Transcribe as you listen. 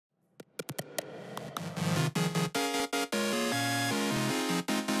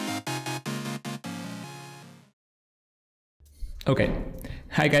Okay,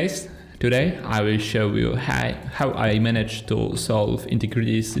 hi guys. Today I will show you how I managed to solve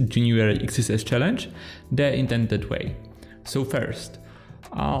Intigriti's January XSS challenge the intended way. So first,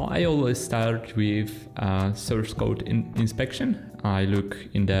 I always start with source code inspection. I look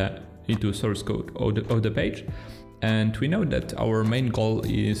into source code of the page, and we know that our main goal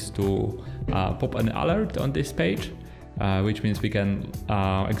is to pop an alert on this page, which means we can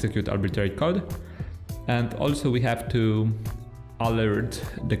execute arbitrary code, and also we have to alert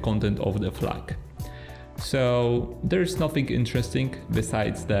the content of the flag. So there's nothing interesting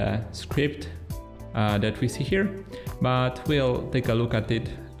besides the script that we see here, but we'll take a look at it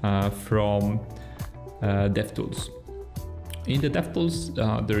from DevTools. In the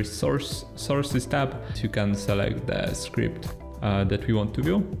DevTools, there is sources tab. You can select the script that we want to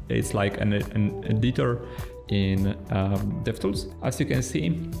view. It's like an editor in DevTools. As you can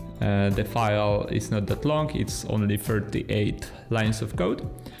see, the file is not that long, it's only 38 lines of code.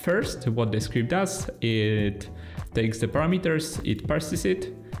 First, what the script does, it takes the parameters, it parses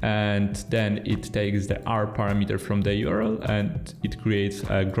it, and then it takes the R parameter from the URL and it creates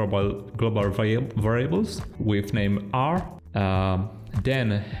a global variables with name R.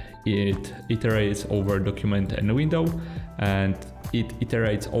 Then it iterates over document and window, and it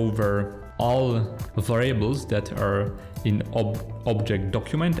iterates over all variables that are in object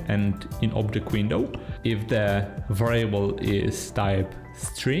document and in object window. If the variable is type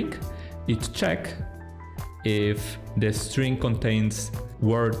string, it checks if the string contains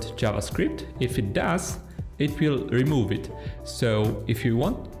word JavaScript. If it does, it will remove it. So if you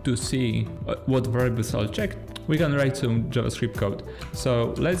want to see what variables are checked, we can write some JavaScript code.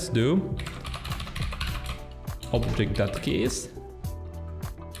 So let's do object.keys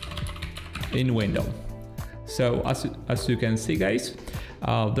in window. So as you can see, guys,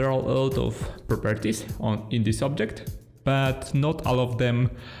 there are a lot of properties in this object, but not all of them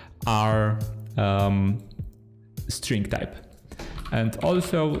are string type. And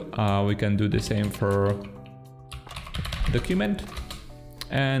also we can do the same for document.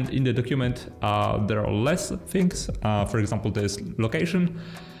 And in the document there are less things. For example, there's location.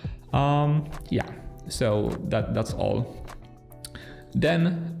 Yeah, so that's all.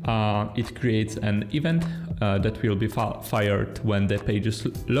 Then it creates an event that will be fired when the pages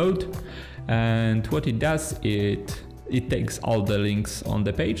load. And what it does, it takes all the links on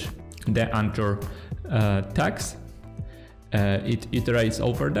the page, the anchor tags, it iterates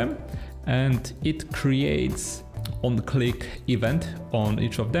over them, and it creates on-click event on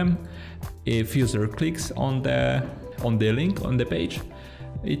each of them. If user clicks on the link on the page,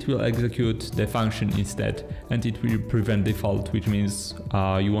 it will execute the function instead, and it will prevent default, which means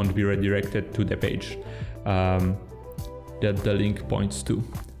you won't be redirected to the page that the link points to.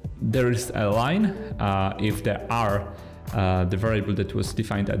 There is a line if the R, the variable that was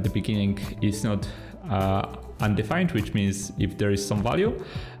defined at the beginning, is not undefined, which means if there is some value,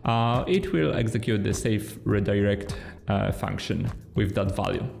 it will execute the save redirect function with that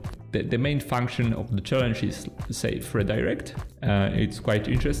value. The main function of the challenge is save redirect. It's quite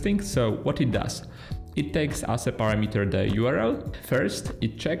interesting. So what it does, it takes as a parameter the URL. First,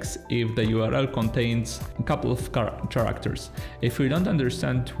 it checks if the URL contains a couple of characters. If we don't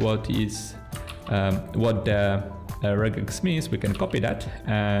understand what the regex means, we can copy that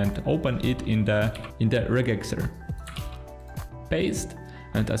and open it in the regexer. Paste,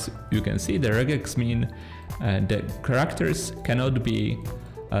 and as you can see, the regex mean the characters cannot be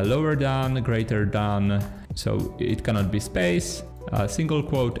lower than, greater than, so it cannot be space, single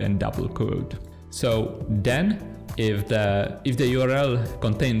quote and double quote. So then if the URL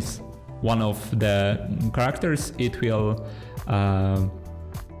contains one of the characters, it will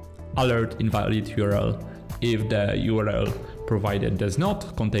alert invalid URL. If the URL provided does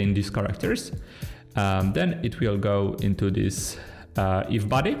not contain these characters, then it will go into this if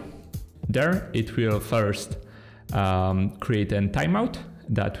body. There it will first create a timeout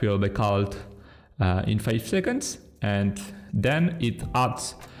that will be called in 5 seconds, and then it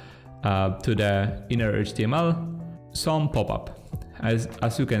adds to the inner HTML some pop-up.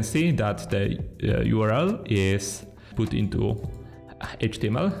 As you can see that the URL is put into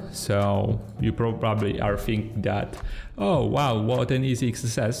HTML, so you probably are thinking that, oh wow, what an easy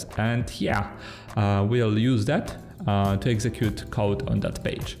XSS, and yeah, we'll use that to execute code on that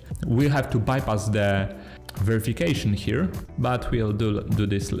page. We have to bypass the verification here, but we'll do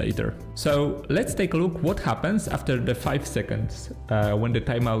this later. So let's take a look what happens after the 5 seconds when the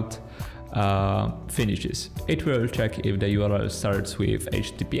timeout finishes. It will check if the URL starts with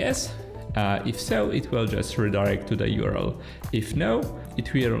HTTPS, If so, it will just redirect to the URL. If no,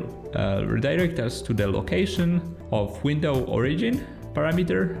 it will redirect us to the location of window origin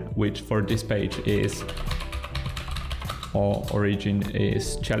parameter, which for this page is origin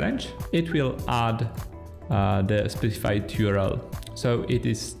is challenge. It will add the specified URL. So it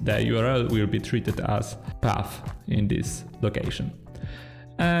is the URL will be treated as path in this location.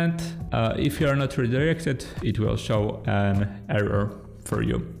 And if you are not redirected, it will show an error for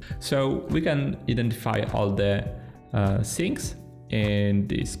you. So we can identify all the things in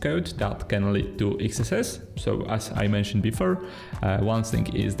this code that can lead to XSS. So as I mentioned before, one thing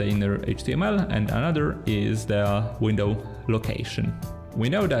is the inner HTML and another is the window location. We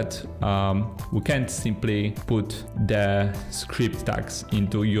know that we can't simply put the script tags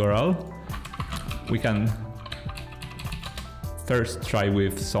into URL. We can first try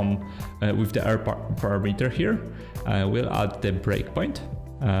with the R parameter here. We'll add the breakpoint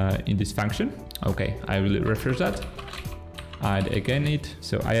in this function. Okay, I will refresh that. Add again it.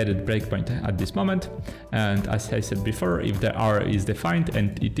 So I added breakpoint at this moment. And as I said before, if the R is defined,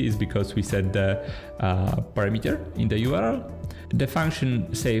 and it is because we set the parameter in the URL, the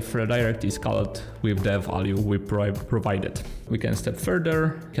function save redirect is called with the value we provided. We can step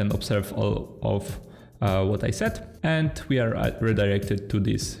further, can observe all of what I said, and we are redirected to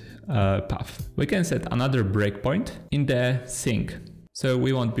this path. We can set another breakpoint in the sync, so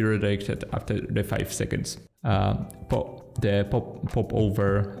we won't be redirected after the 5 seconds. The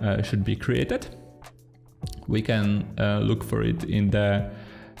popover should be created. We can look for it in the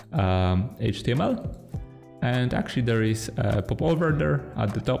HTML. And actually there is a popover there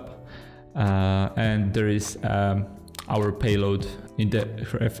at the top, and there is our payload in the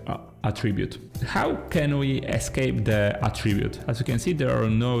ref attribute. How can we escape the attribute? As you can see, there are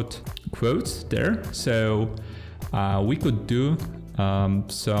no quotes there, so we could do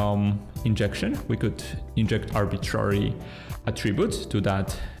some injection. We could inject arbitrary attributes to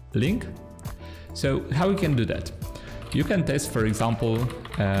that link. So how we can do that? You can test, for example,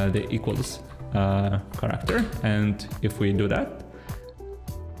 the equals character, and if we do that,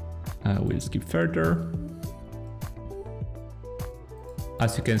 we'll skip further.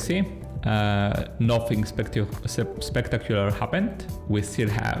 As you can see, nothing spectacular happened. We still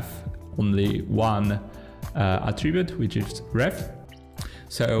have only one attribute, which is ref.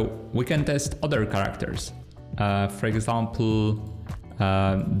 So we can test other characters, for example,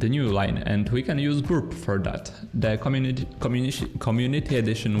 the new line, and we can use burp for that. The community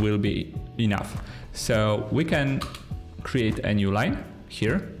edition will be enough. So we can create a new line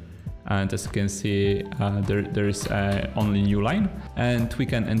here, and as you can see, there is only new line, and we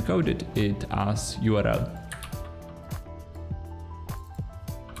can encode it as URL.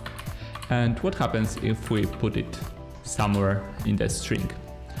 And what happens if we put it somewhere in the string?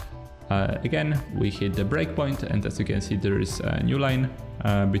 Again, we hit the breakpoint, and as you can see, there is a new line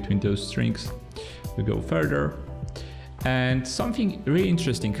between those strings. We go further, and something really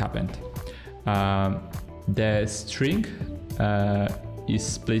interesting happened. The string is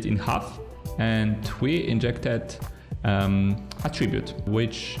split in half, and we injected attribute,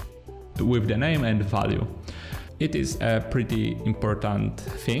 which with the name and value. It is a pretty important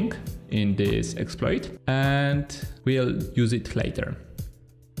thing in this exploit, and we'll use it later.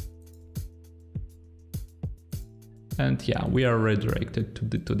 And yeah, we are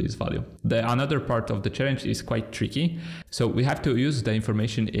redirected to this value. Another part of the challenge is quite tricky. So we have to use the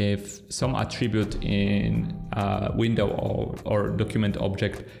information if some attribute in window or document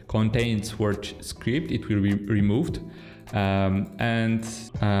object contains word script, it will be removed. And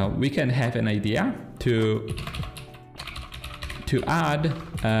we can have an idea to add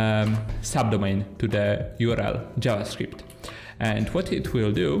subdomain to the URL JavaScript. And what it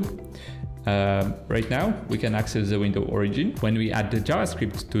will do, right now we can access the window origin. When we add the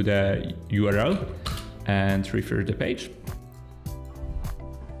JavaScript to the URL and refresh the page,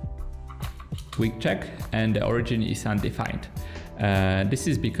 we check and the origin is undefined. This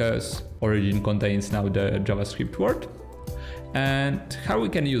is because origin contains now the JavaScript word. And how we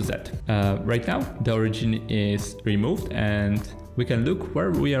can use that? Right now the origin is removed, and we can look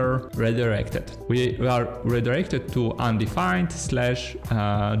where we are redirected. We are redirected to undefined /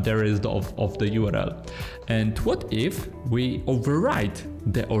 the rest of the URL. And what if we overwrite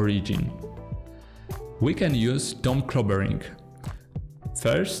the origin? We can use DOM clobbering.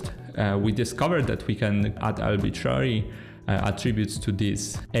 First, we discovered that we can add arbitrary attributes to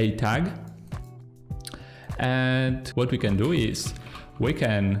this A tag. And what we can do is we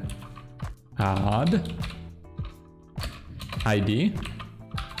can add ID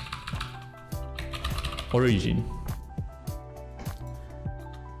origin.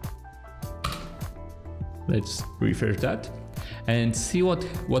 Let's refresh that and see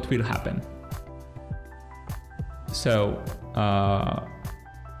what will happen. So,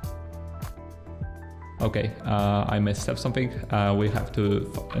 okay, I messed up something. We have to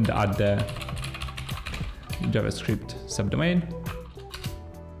add the JavaScript subdomain.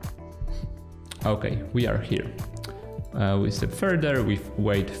 Okay, we are here. We step further, we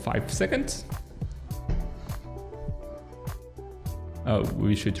wait 5 seconds. Oh,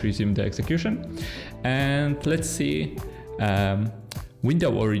 we should resume the execution. And let's see,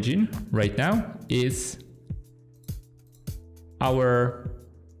 window origin right now is our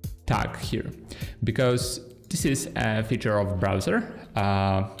tag here, because this is a feature of browser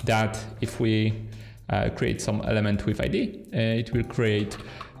that if we create some element with ID, it will create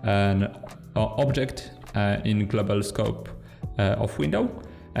an object in global scope of window,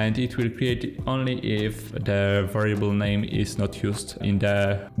 and it will create it only if the variable name is not used in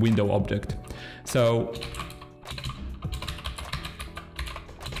the window object. So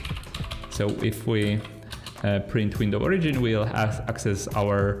if we print window origin, we'll access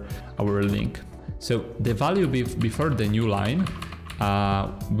our link. So the value before the new line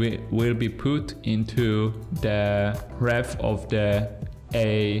will be put into the ref of the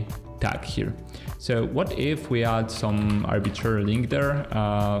A tag here. So what if we add some arbitrary link there,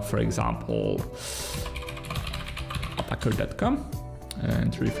 for example, attacker.com,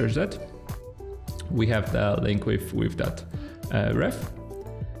 and refresh that. We have the link with that ref.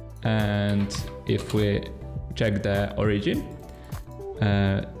 And if we check the origin,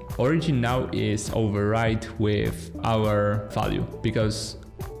 origin now is override with our value, because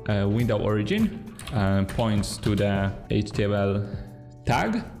window origin points to the HTML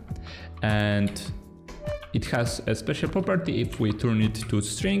tag, and it has a special property. If we turn it to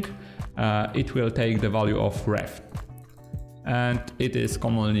string, it will take the value of ref, and it is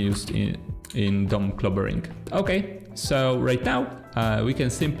commonly used in DOM clobbering. Okay, so right now we can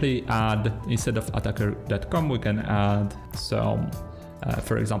simply add, instead of attacker.com, we can add some,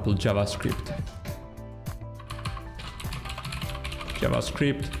 for example, JavaScript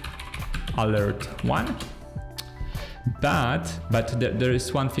alert 1. But there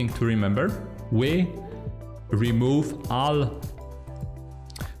is one thing to remember. We remove all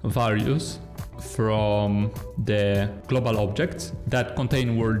values from the global objects that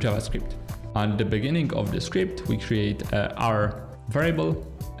contain word JavaScript. At the beginning of the script, we create our variable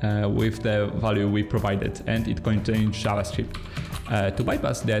with the value we provided, and it contains JavaScript. To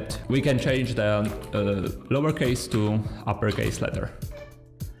bypass that, we can change the lowercase to uppercase letter.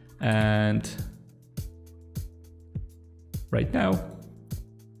 And right now,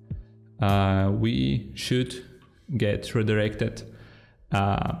 we should get redirected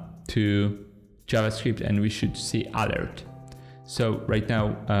to JavaScript, and we should see alert. So right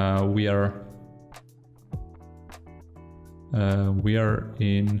now we are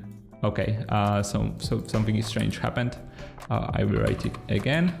in. Okay, so something strange happened. I will write it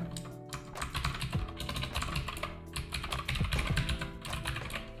again.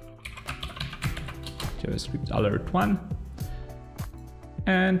 JavaScript alert 1,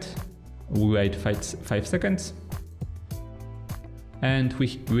 and we wait 5 seconds, and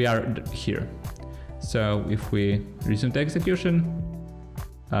we are here. So if we resume the execution,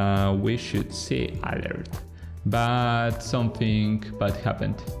 we should see alert, but something bad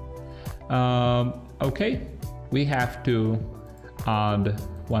happened. Okay, we have to add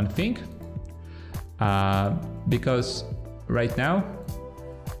one thing, because right now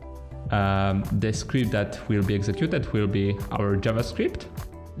the script that will be executed will be our JavaScript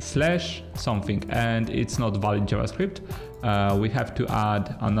 / something, and it's not valid JavaScript. We have to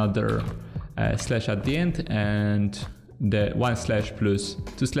add another slash at the end, and the 1/ plus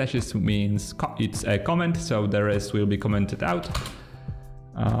 2 slashes means it's a comment, so the rest will be commented out.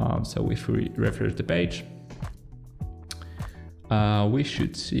 So if we refresh the page, we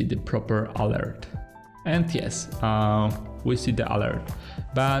should see the proper alert. And yes, we see the alert.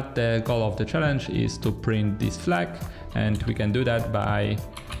 But the goal of the challenge is to print this flag, and we can do that by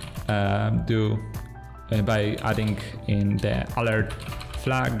adding in the alert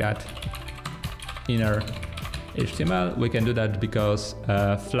flag that inner HTML. We can do that because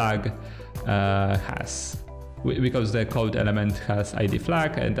flag because the code element has ID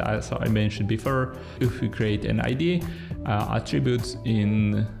flag, and as I mentioned before, if we create an ID attributes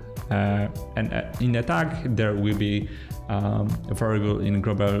in a tag, there will be a variable in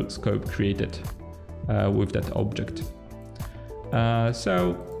global scope created with that object.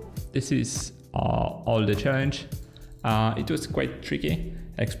 So this is all the challenge. It was quite tricky,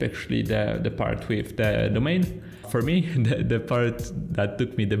 especially the part with the domain. for me, the part that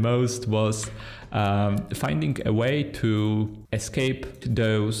took me the most was finding a way to escape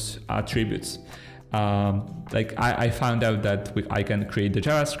those attributes. Like I found out that I can create the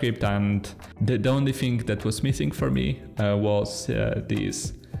JavaScript, and the only thing that was missing for me was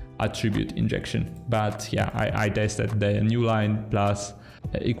this attribute injection. But yeah, I tested the new line plus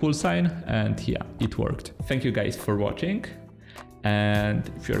equal sign, and yeah, it worked. Thank you guys for watching. And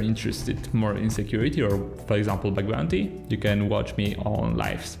if you're interested more in security or, for example, bug bounty, you can watch me on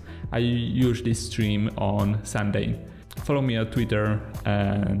lives. I usually stream on Sunday. Follow me on Twitter,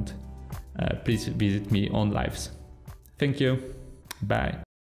 and please visit me on lives. Thank you. Bye.